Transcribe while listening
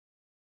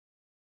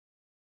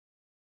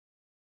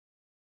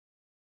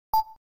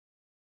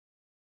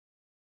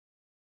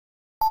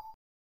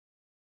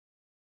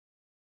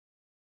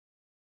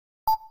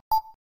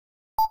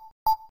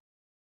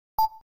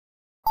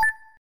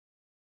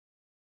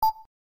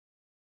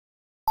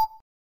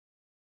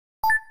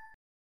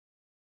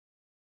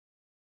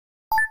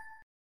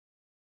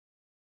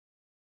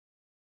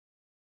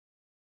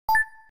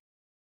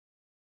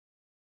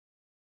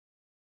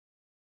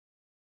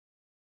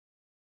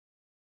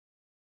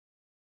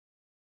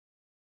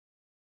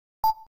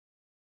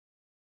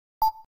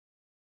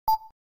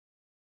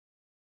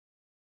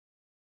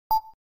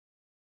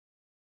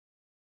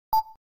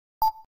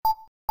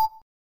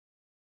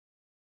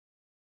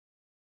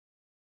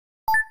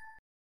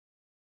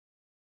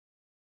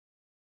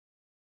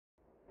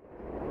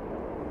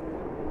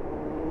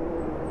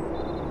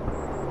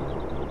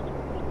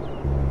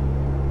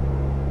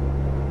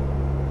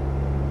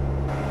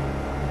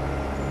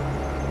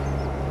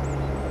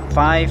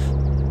5,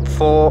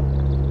 4,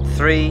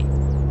 3, 2,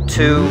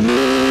 1,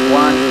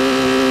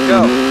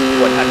 go.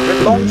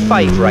 100 long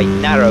 5 right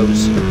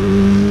narrows.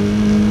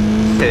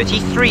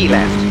 33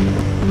 left.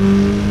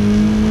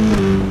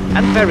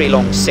 And very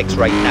long 6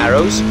 right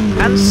narrows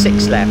and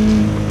 6 left.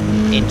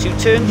 Into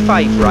turn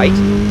 5 right,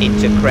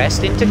 into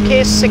crest, into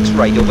case 6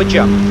 right over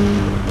jump.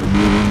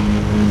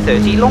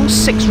 30 long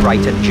 6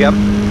 right and jump.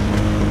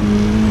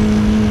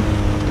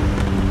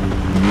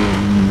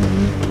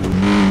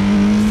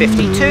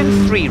 50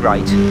 turn 3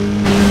 right.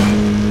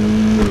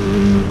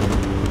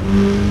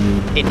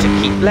 Into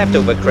keep left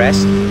over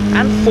crest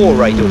and 4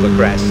 right over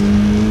crest.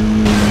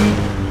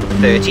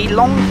 30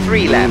 long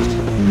 3 left.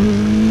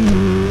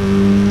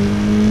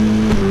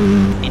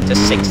 Into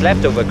 6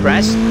 left over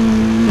crest.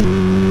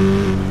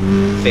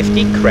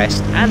 50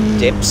 crest and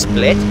dip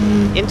split.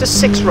 Into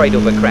 6 right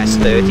over crest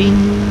 30.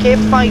 K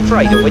 5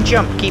 right over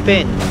jump, keep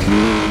in.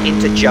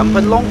 Into jump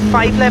and long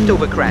 5 left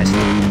over crest.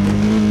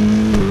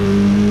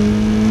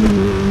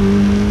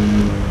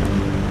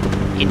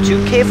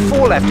 Into K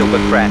 4 left over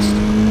crest.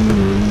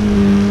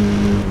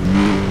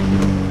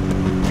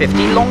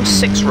 50 long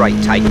 6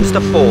 right tightens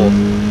to 4.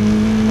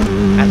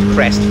 At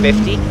crest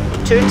 50,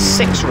 turn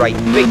 6 right,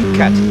 big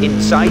cut,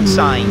 inside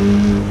sign.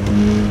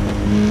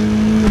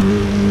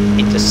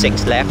 Into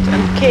 6 left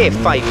and K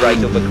 5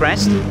 right over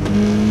crest.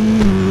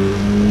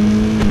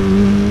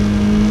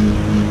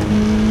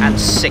 And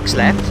 6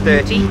 left,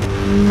 30,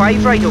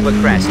 5 right over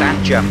crest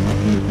and jump.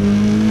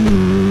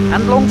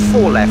 And long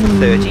 4 left,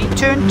 30,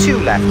 turn 2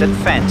 left at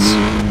fence.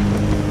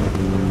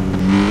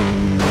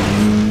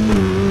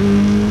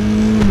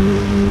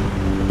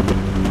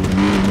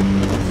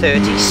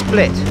 30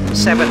 split,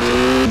 70.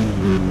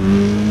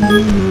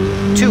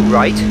 2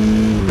 right.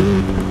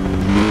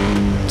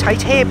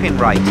 Tight hairpin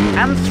right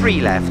and 3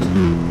 left.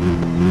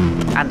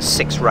 And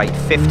 6 right,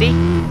 50.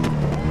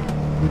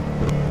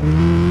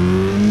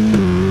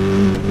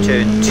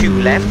 Turn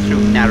 2 left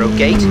through narrow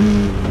gate.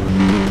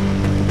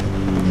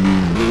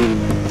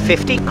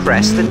 50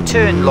 crest and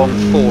turn long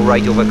 4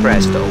 right over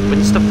crest,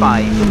 opens to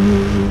 5.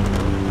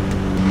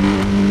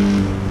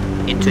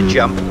 Into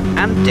jump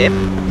and dip.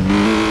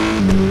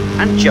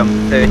 And jump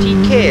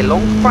 30k,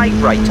 long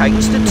 5 right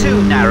tightens to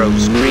 2,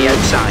 narrows, 3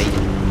 outside.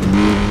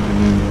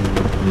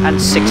 And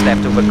 6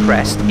 left over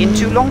crest,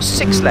 into long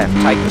 6 left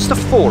tightens to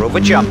 4 over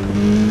jump.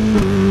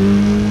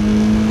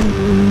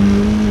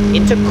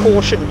 Into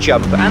caution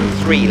jump and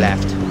 3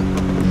 left.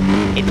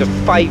 Into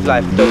 5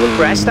 left over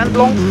crest and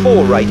long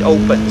 4 right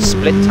open,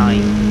 split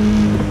time.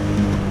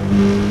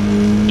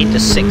 Into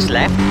 6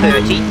 left,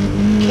 30,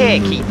 K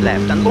keep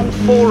left and long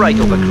 4 right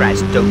over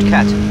crest, don't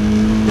cut.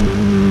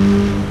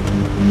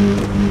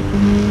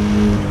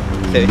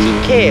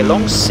 30k,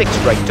 long 6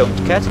 right,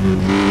 don't cut.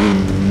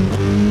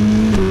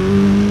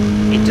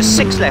 Into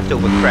 6 left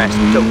over crest,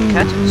 don't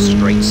cut,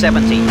 straight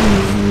 70.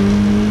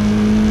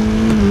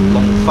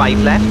 Long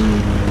 5 left.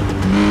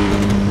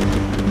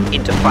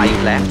 Into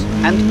 5 left,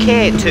 and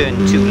K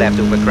turn 2 left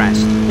over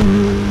crest.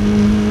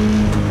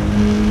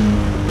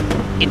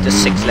 Into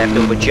 6 left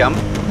over jump,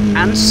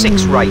 and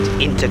 6 right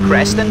into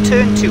crest and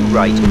turn 2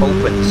 right,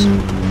 opens.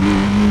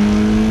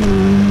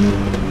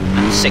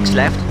 And 6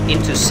 left,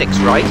 into 6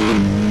 right.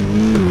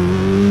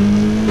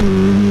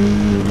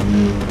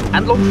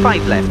 And long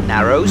 5 left,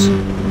 narrows.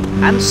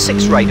 And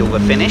 6 right over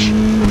finish,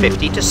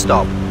 50 to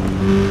stop.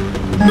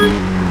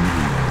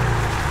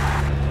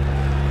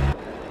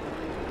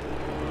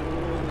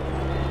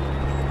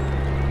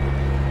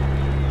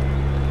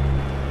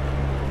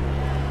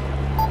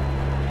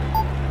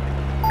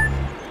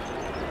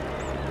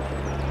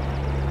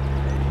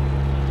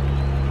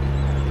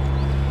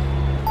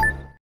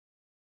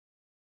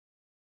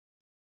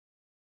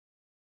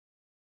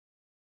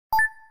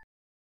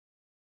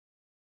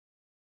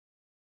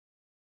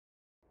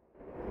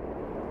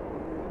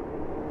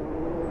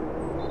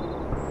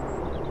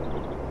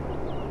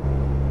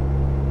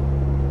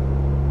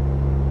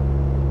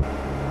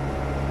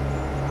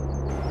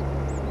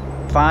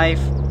 Five,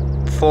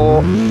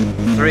 4,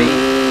 3, 2,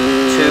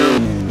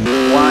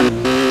 1,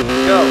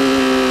 go.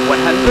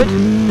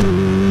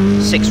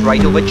 100. 6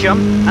 right over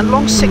jump and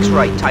long 6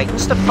 right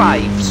tightens to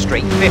 5,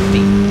 straight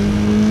 50.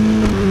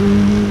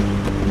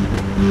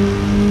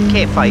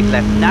 K5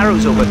 left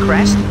narrows over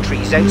crest,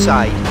 trees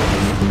outside.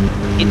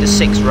 Into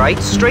 6 right,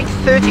 straight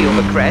 30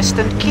 over crest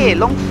and K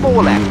long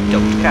 4 left,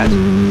 don't cut.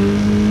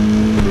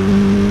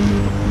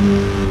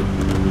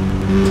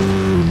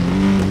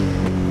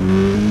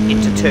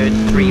 Into turn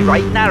 3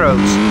 right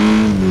narrows.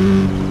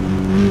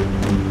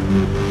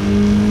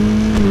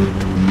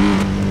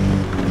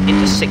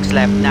 Into 6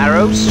 left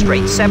narrows,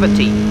 straight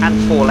 70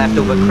 and 4 left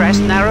over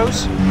crest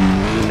narrows.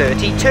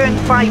 30, turn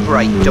 5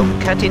 right,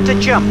 don't cut into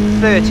jump,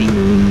 30.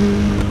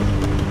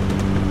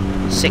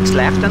 6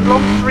 left and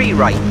long 3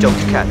 right,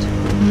 don't cut.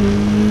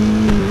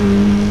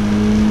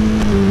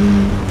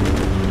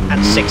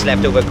 And 6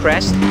 left over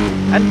crest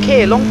and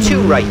K long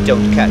 2 right,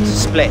 don't cut,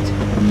 split.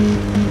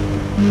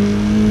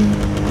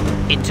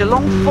 Into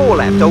long 4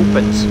 left,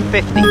 opens,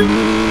 50.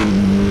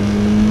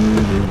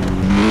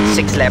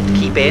 6 left,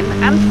 keep in,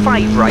 and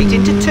 5 right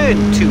into turn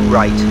 2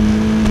 right.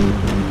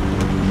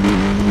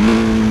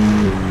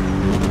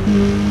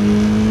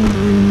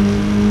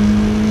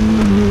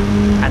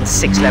 And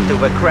 6 left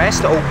over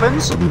crest,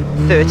 opens,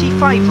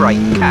 35 right,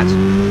 cut.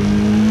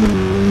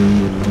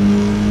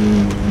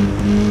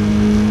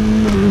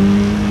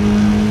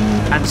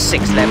 And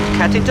 6 left,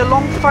 cut into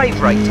long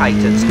 5 right,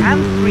 tightens,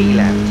 and 3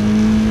 left.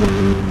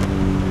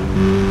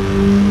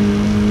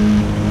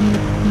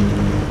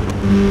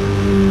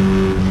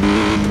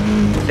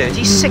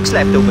 .36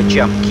 left over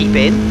jump, keep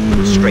in,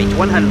 straight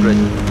 100.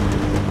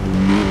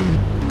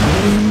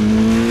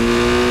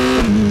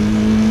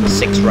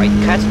 6 right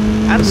cut,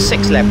 and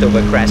 6 left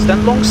over crest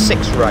and long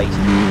 6 right.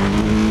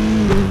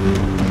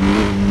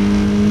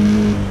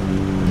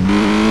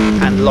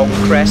 And long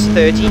crest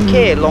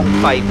 30k, long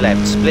 5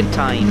 left, split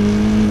time.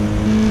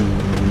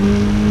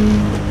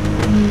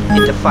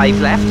 Into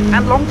 5 left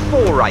and long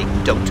 4 right,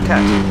 don't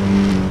cut.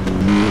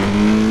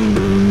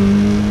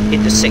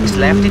 Into 6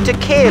 left, into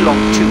K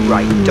long 2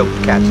 right,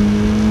 don't cut.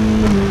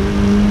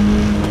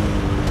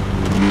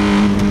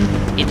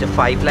 Into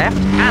 5 left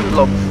and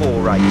long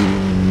 4 right.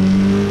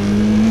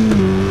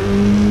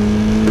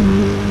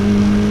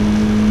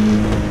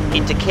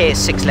 Into K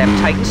 6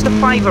 left, tightens to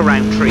 5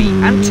 around tree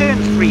and turn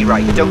 3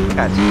 right, don't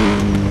cut.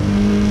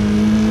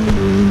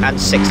 And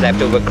 6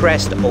 left over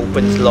crest,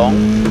 opens long,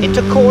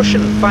 into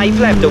caution 5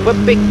 left over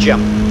big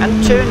jump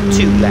and turn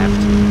 2 left.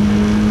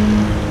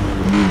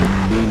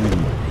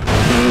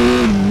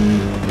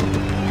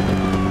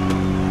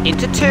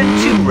 Into turn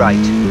 2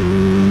 right,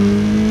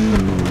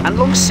 and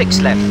long 6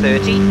 left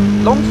 30,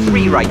 long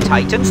 3 right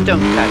tightens, don't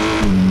cut.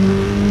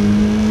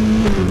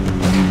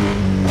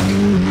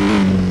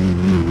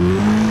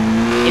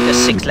 Into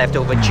 6 left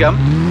over jump,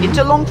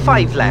 into long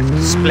 5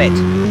 left, split.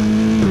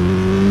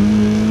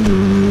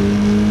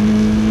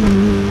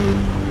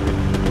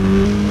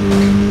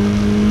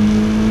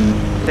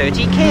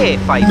 .30k,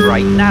 5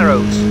 right,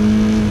 narrows.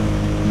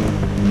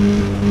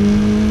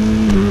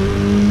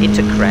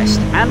 Into crest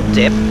and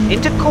dip,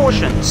 into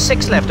caution,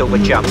 6 left over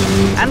jump,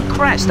 and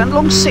crest and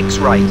long 6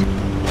 right.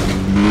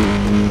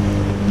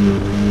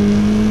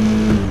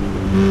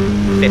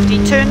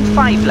 50, turn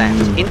 5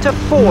 left, into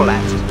 4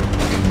 left.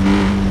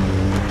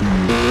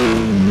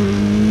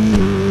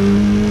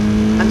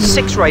 And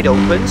 6 right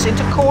opens,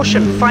 into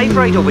caution, 5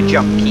 right over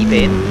jump, keep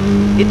in,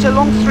 into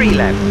long 3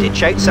 left,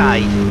 ditch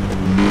outside.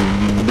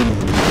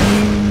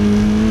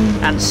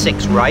 And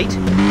 6 right,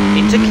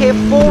 into K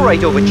 4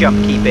 right over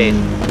jump, keep in,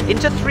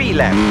 into 3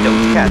 left,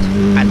 don't cut,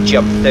 and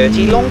jump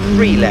 30, long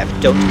 3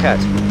 left, don't cut.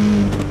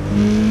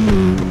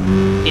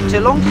 Into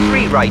long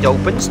 3 right,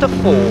 opens to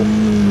 4.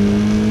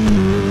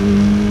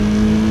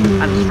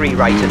 And 3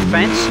 right at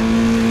fence.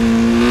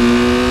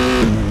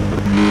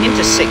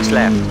 Into 6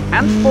 left,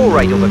 and 4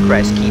 right over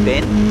crest, keep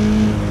in.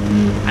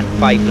 And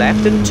 5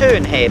 left, and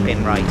turn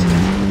hairpin right.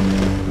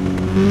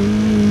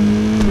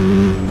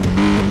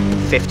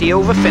 50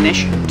 over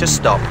finish, to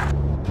stop.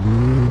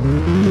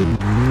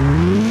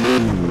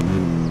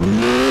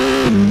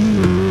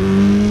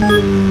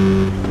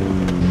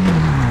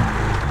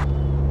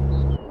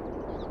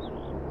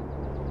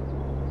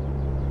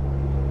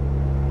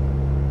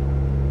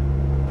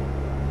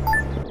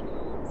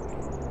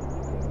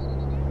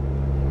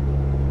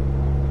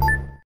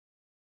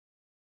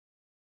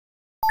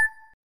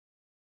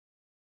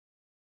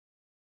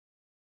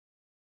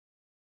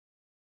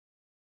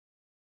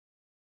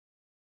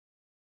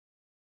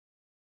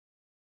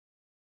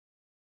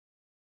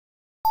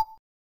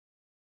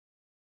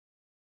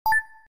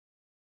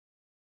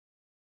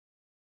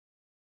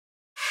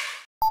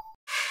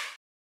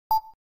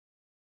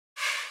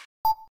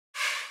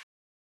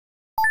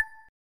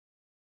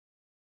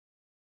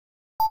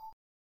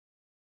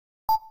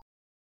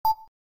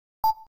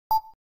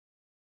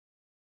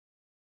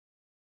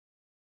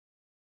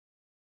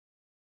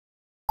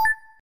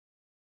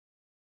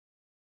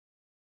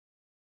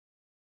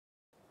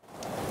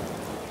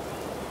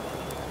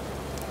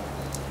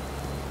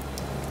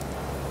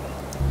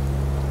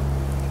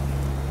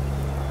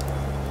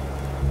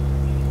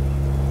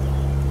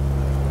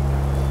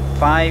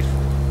 Five,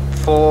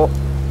 4,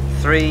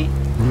 3,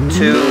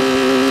 2,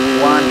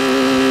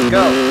 1,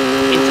 go.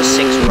 Into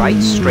 6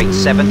 right, straight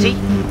 70.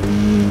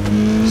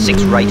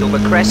 6 right over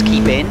crest,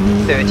 keep in,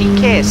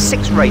 30k,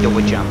 6 right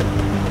over jump.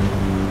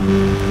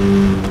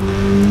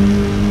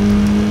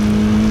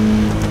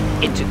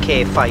 Into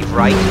K 5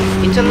 right,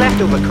 into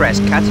left over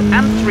crest, cut,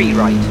 and 3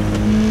 right.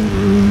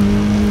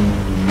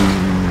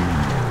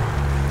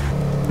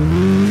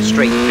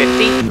 Straight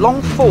 50,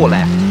 long 4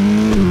 left.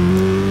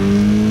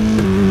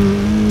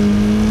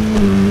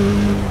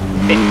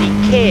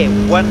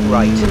 50k, 1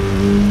 right.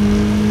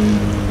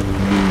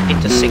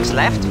 Into 6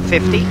 left,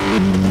 50.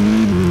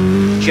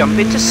 Jump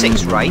into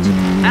 6 right,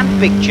 and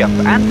big jump,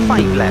 and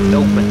 5 left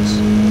opens.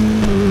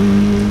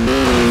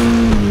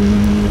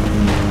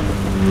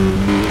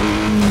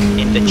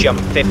 Into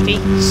jump 50,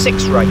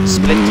 6 right,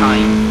 split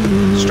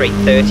time. Straight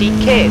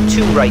 30k,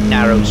 2 right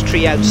narrows,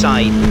 tree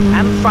outside,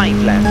 and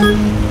 5 left.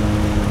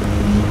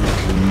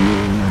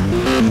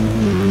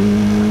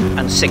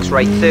 6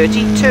 right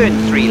 30, turn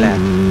 3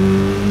 left.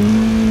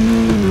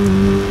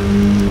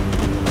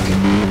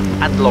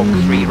 And long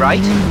 3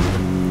 right.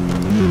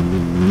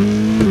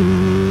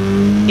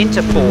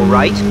 Into 4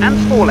 right and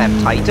 4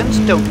 left tightens,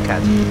 don't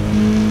cut.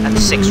 And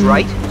 6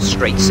 right,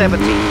 straight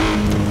 70.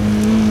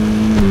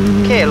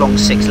 Care long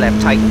 6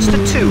 left tightens to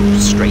 2,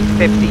 straight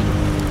 50.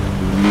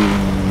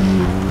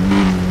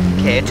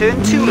 Care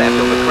turn 2 left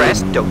over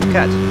crest, don't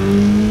cut.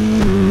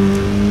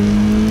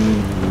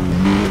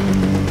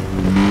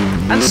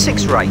 And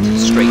 6 right,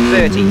 straight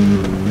 30.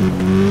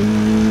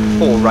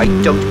 4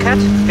 right, don't cut,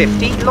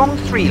 50, long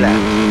 3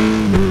 left.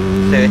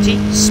 30,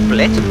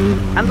 split,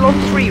 and long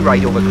 3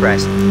 right over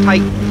crest,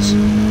 tightens.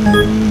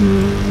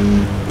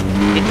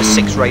 Into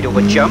 6 right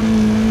over jump,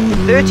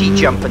 30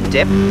 jump and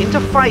dip, into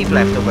 5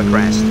 left over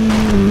crest.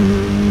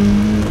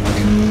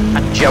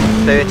 And jump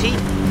 30,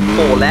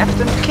 4 left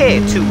and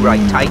care 2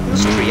 right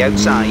tightens, 3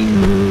 outside.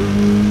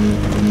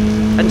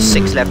 And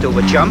 6 left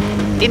over jump,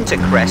 into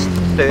crest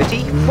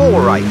 30,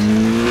 4 right.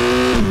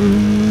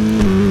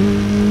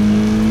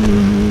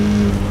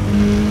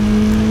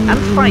 And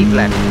 5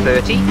 left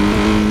 30.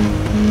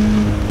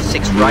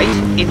 6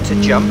 right, into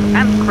jump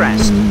and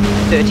crest.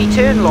 30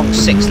 turn long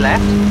 6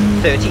 left.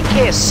 30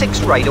 care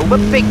 6 right over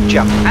big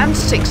jump and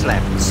 6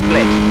 left,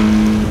 split.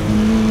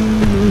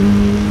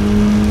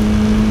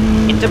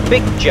 Into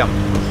big jump,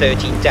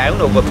 30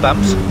 down over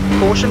bumps,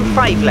 caution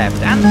 5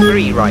 left and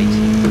 3 right.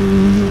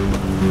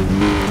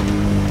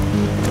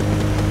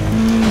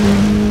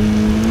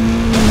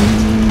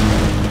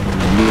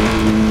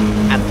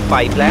 And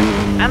 5 left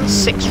and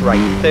 6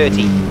 right,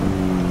 30.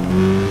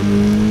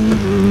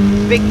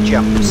 Big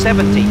jump,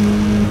 70.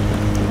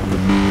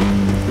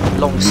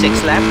 Long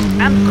 6 left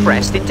and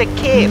crest into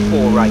care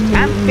 4 right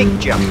and big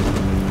jump.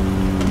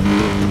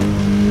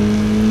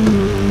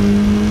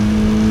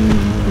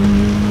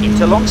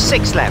 Into long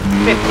 6 left,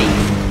 50.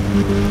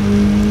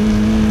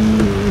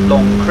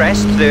 Long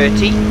crest,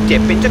 30,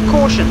 dip into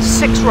caution,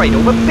 6 right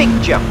over big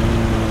jump,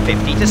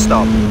 50 to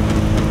stop.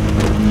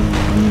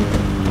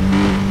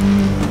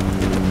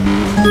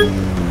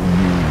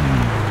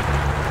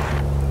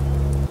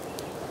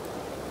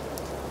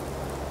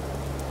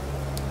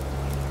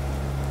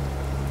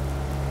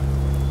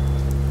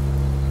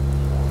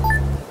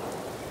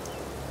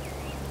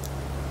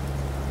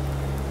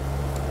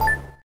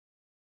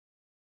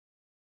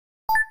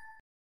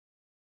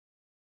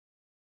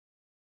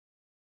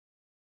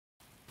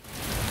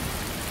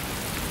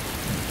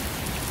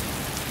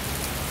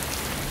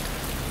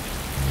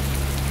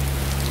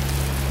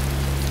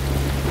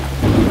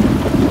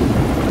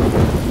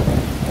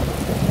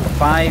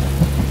 Five,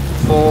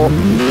 4, 3,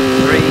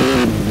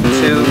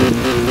 2,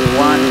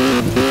 1,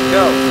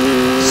 go.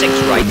 6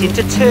 right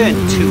into turn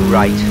 2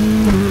 right.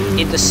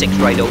 Into 6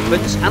 right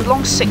opens and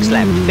long 6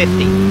 left,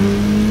 50.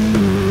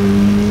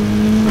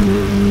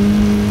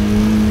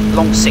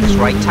 Long 6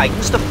 right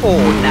tightens to 4,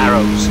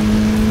 narrows.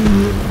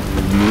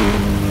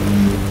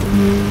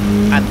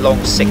 And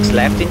long 6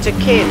 left into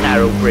care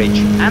narrow bridge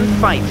and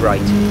 5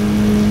 right.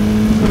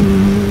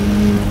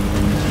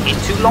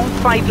 Into long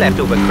 5 left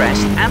over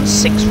crest and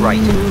 6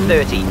 right,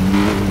 30.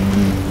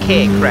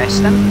 Care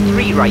crest and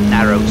 3 right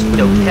narrows,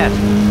 don't cut.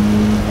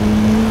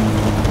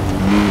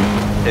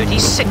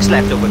 36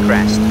 left over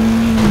crest.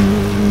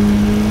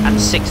 And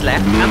 6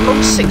 left and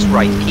long 6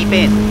 right, keep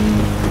in.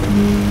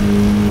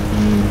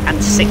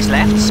 And 6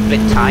 left,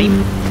 split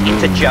time.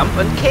 Into jump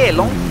and care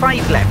long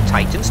 5 left,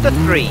 tightens to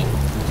 3,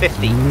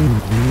 50.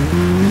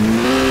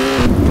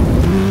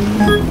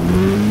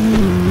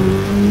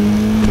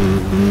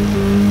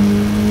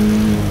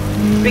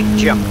 Big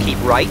jump, keep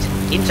right,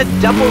 into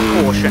double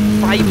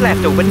caution, 5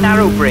 left over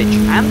narrow bridge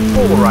and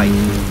 4 right.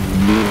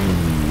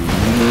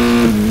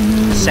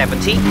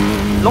 70,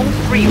 long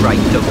 3 right,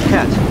 don't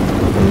cut.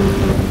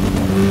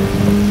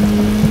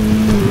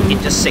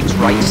 Into 6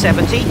 right,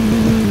 70.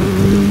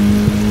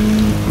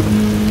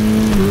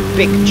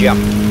 Big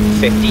jump,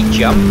 50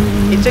 jump,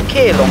 into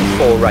care long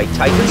 4 right,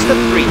 tightens to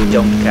 3,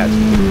 don't cut.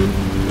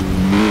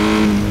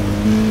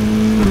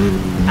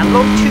 And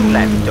long 2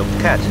 left, don't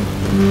cut.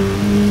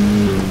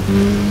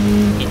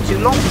 Into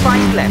long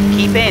 5 left,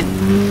 keep in.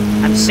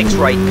 And 6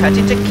 right, cut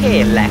into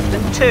care left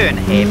and turn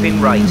hairpin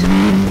right.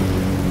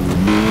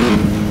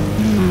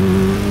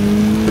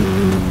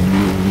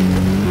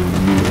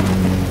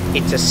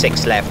 Into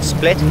 6 left,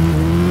 split.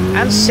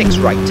 And 6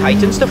 right,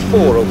 tightens to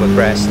 4 over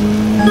crest.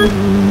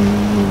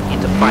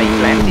 Into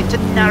 5 left, into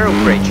narrow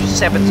bridge,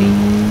 70.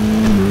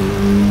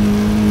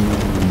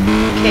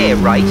 Care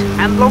right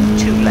and long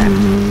 2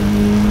 left.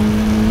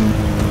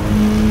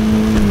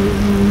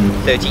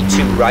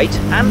 32 right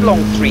and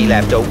long 3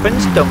 left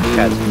opens, don't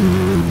cut.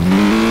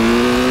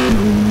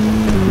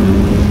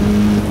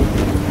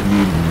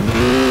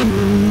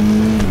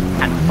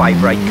 And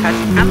 5 right cut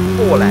and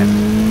 4 left.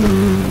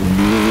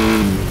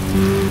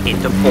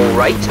 Into 4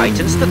 right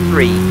tightens to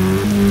 3.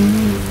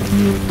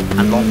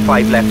 And long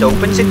 5 left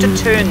opens into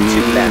turn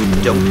 2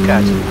 left, don't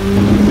cut.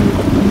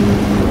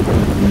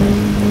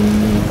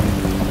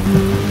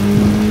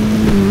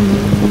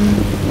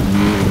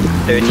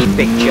 30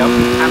 big jump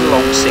and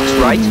long 6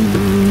 right.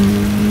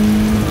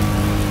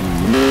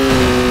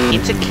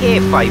 into K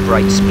 5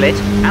 right split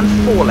and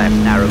 4 left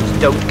narrows,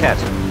 don't cut.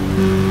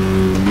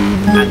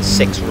 And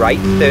 6 right,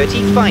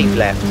 35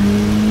 left.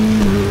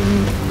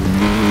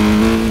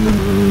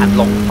 And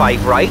long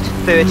 5 right,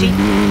 30,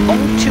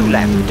 long 2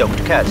 left, don't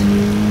cut.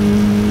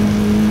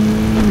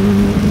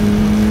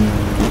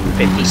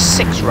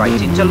 56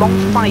 right into long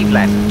 5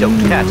 left, don't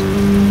cut.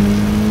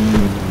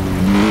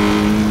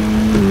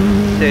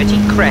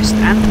 30 crest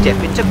and dip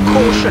into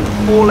caution,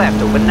 4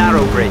 left over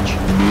narrow bridge.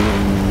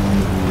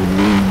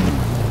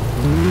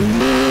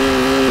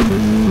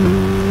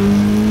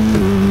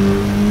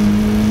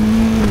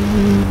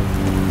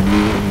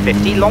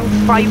 50 long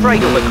 5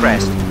 right over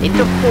crest,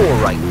 into 4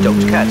 right,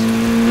 don't cut.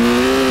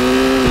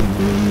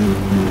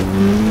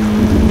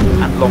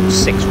 And long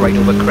 6 right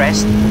over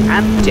crest,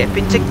 and dip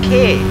into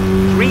K,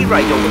 3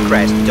 right over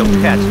crest,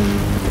 don't cut.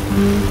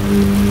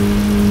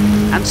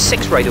 And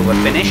 6 right over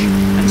finish,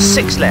 and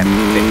 6 left,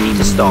 50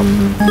 to stop.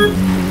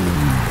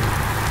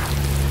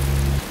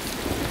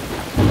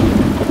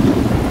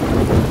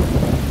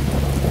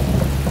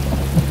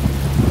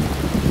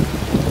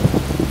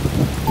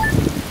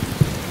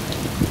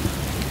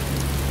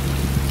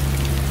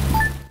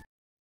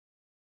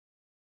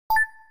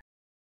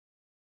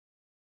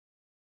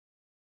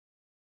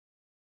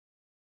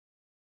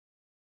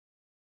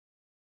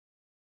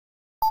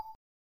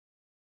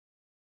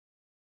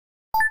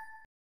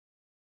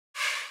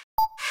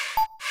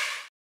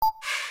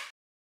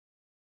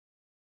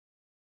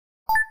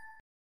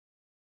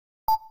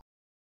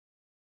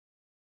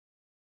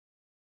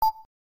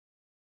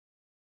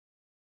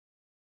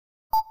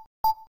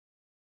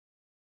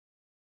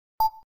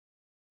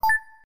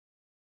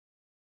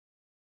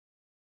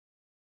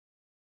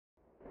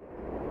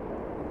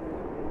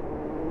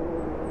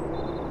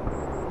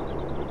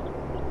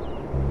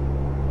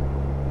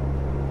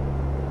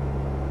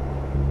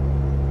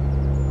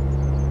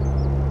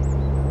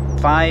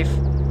 Five,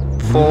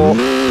 4,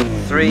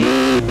 3, 2,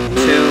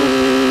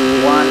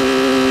 1,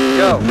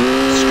 go.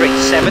 Straight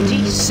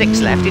 70,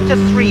 6 left into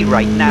 3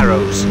 right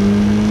narrows.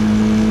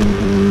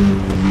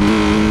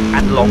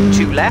 And long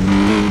 2 left.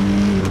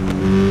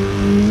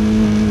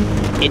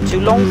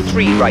 Into long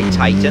 3 right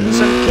tightens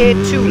and K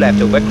 2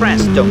 left over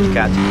crest, don't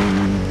cut.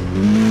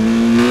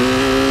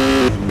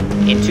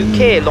 Into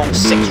K long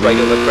 6 right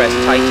over crest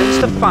tightens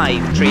to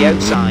 5, 3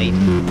 outside.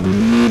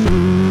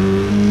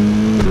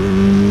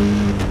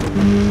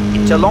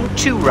 Into long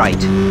 2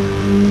 right.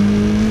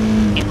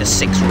 Into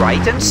 6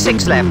 right and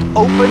 6 left,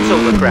 opens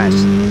over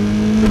crest.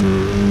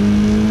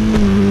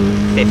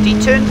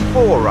 50 turn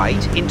 4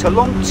 right, into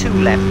long 2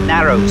 left,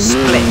 narrow,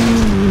 split.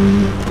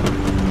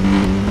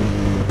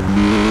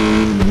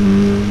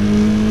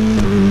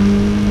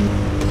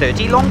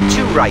 30 long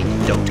 2 right,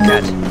 don't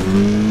cut.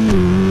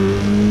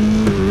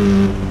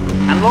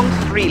 And long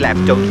 3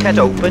 left, don't cut,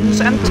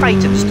 opens and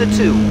tightens to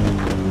 2.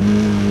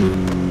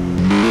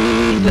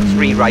 Into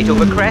 3 right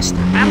over crest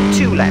and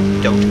 2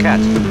 left, don't cut.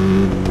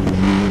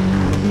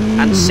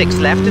 And 6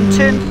 left and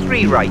turn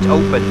 3 right,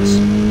 opens.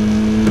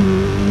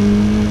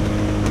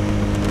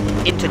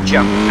 Into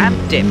jump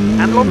and dip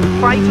and long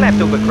 5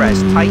 left over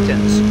crest,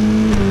 tightens.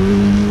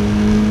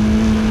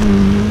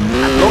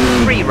 And long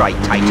 3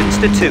 right, tightens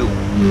to 2.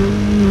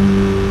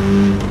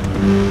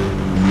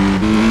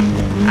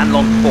 And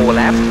long 4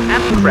 left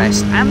and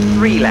crest and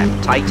 3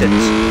 left,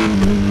 tightens.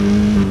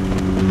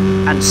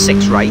 And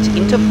 6 right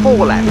into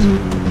 4 left.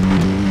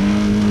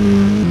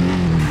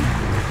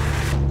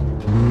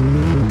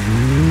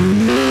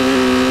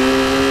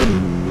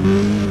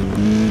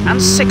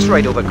 And 6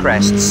 right over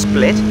crest,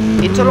 split,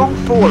 into long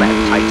 4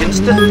 left, tightens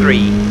to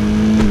 3.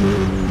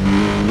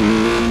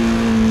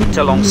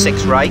 Into long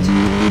 6 right,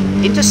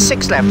 into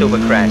 6 left over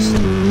crest.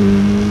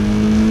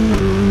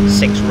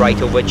 6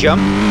 right over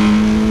jump.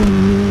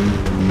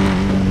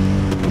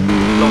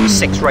 Long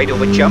 6 right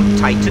over jump,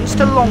 tightens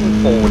to long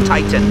 4,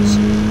 tightens.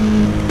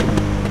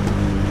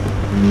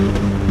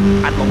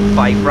 And long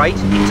 5 right,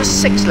 into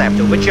 6 left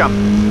over jump.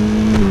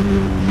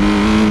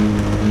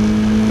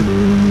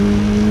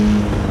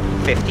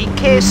 50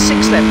 K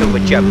 6 left over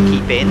jump,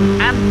 keep in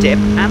and dip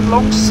and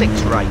long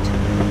 6 right.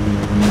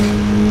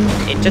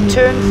 Into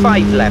turn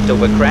 5 left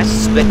over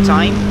crest, split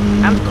time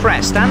and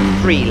crest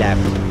and 3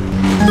 left.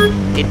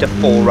 Into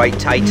 4 right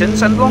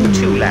tightens and long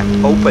 2 left,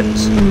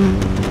 opens.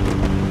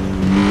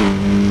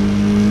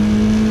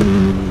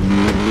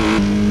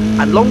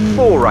 And long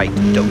 4 right,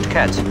 don't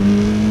cut.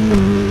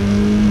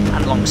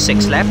 And long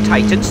 6 left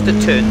tightens to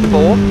turn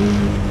 4.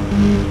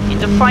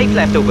 Into 5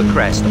 left over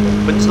crest,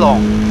 opens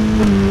long.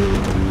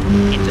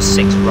 Into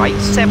 6 right,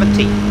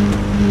 70.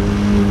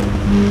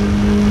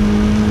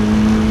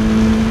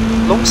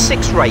 Long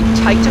 6 right,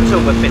 tightens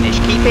over finish,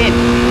 keep in,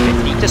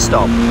 50 to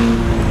stop.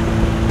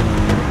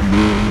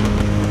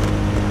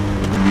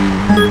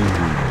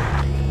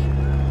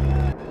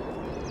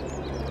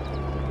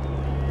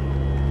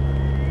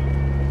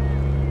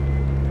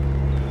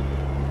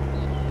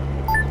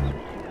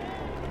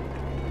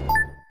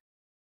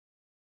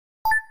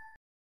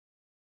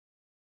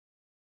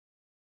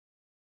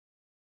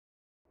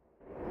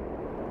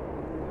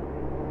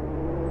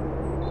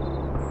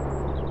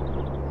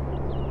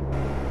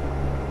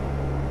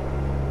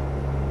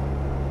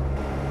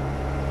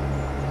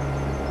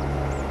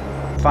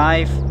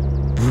 5, 4,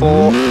 3,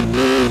 2,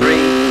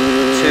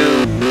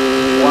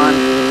 1,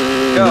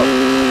 go.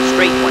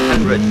 Straight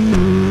 100.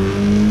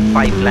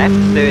 5 left,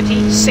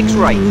 30, 6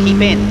 right, keep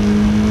in.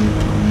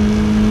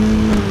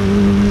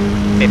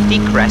 50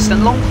 crest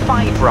and long,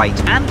 5 right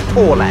and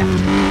 4 left.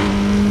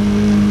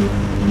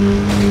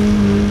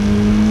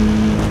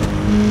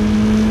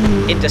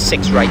 Into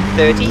 6 right,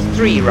 30,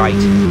 3 right.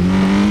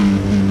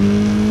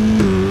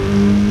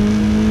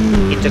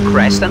 Into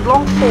crest and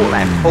long, 4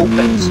 left,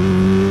 opens.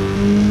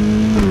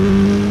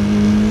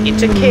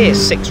 Into K,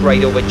 6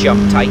 right over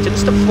jump,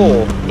 tightens to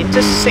 4.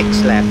 Into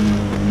 6 left.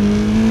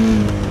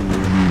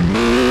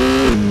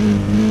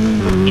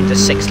 Into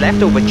 6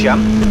 left over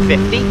jump,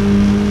 50.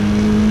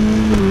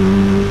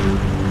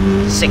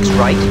 6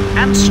 right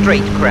and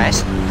straight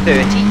crest,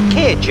 30,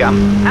 K jump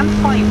and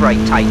 5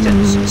 right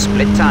tightens,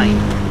 split time.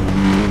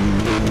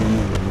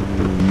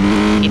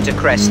 Into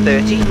crest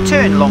 30,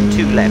 turn long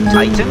 2 left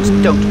tightens,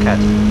 don't cut.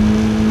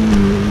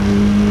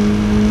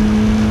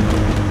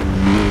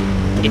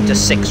 Into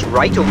 6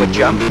 right over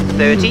jump,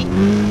 30.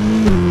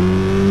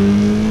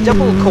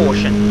 Double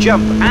caution,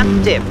 jump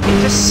and dip,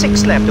 into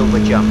 6 left over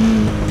jump.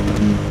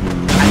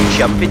 And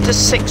jump into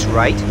 6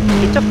 right,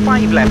 into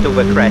 5 left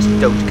over crest,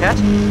 don't cut.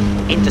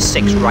 Into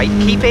 6 right,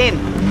 keep in.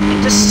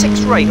 Into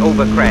 6 right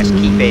over crest,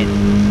 keep in.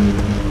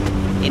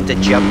 Into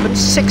jump and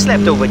 6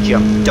 left over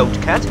jump,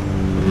 don't cut.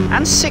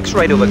 And 6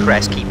 right over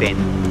crest, keep in.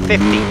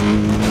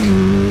 50.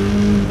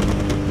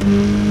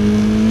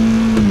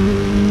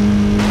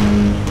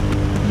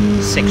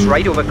 6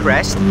 right over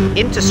crest,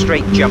 into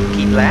straight jump,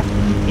 keep left.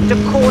 Into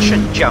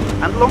caution, jump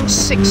and long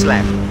 6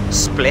 left,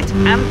 split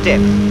and dip.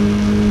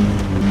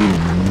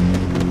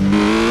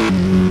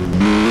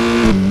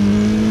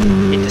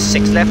 Into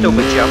 6 left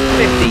over jump,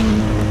 50.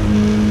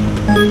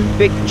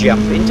 Big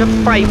jump into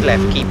 5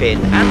 left, keep in,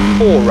 and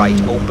 4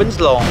 right, opens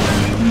long.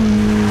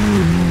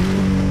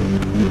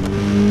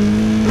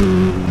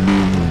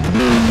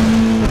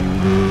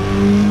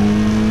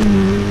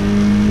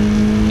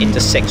 Into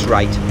 6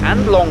 right,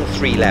 and long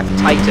 3 left,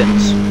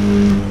 tightens.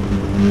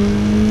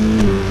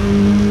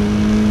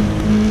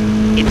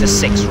 Into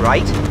 6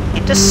 right,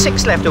 into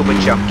 6 left over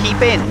jump,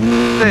 keep in,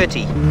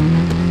 30.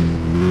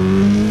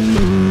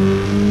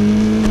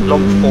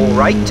 Long 4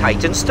 right,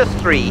 tightens to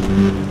 3.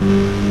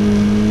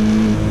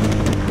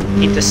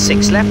 Into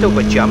 6 left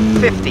over jump,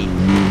 50.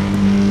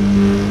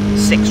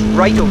 6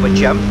 right over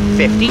jump,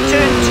 50,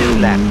 turn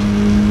 2 left.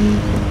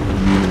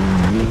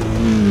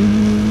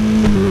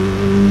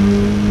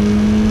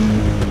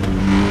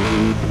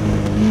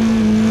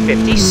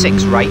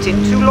 Six right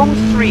into long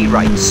 3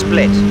 right,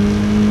 split.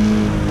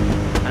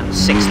 And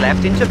 6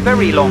 left into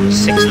very long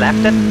 6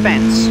 left at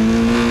fence.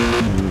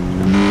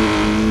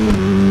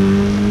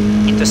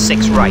 Into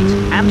 6 right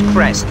and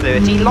crest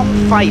 30, long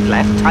 5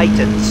 left,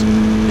 tightens.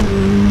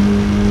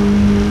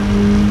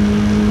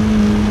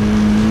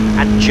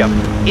 And jump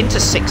into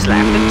 6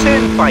 left and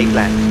turn 5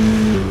 left.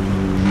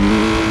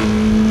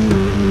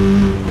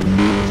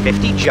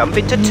 50 jump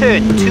into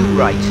turn 2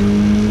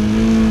 right.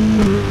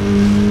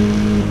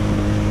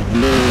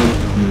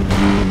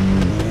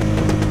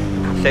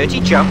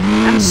 30 jump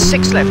and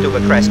 6 left over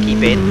crest,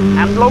 keep in,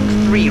 and long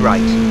 3 right.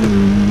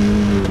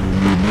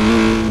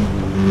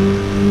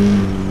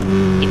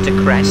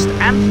 Into crest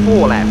and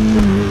 4 left.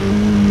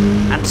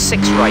 And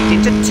 6 right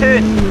into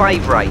turn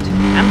 5 right,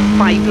 and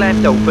 5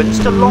 left opens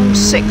to long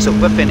 6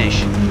 over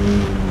finish.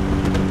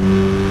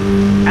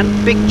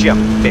 And big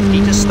jump,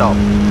 50 to stop.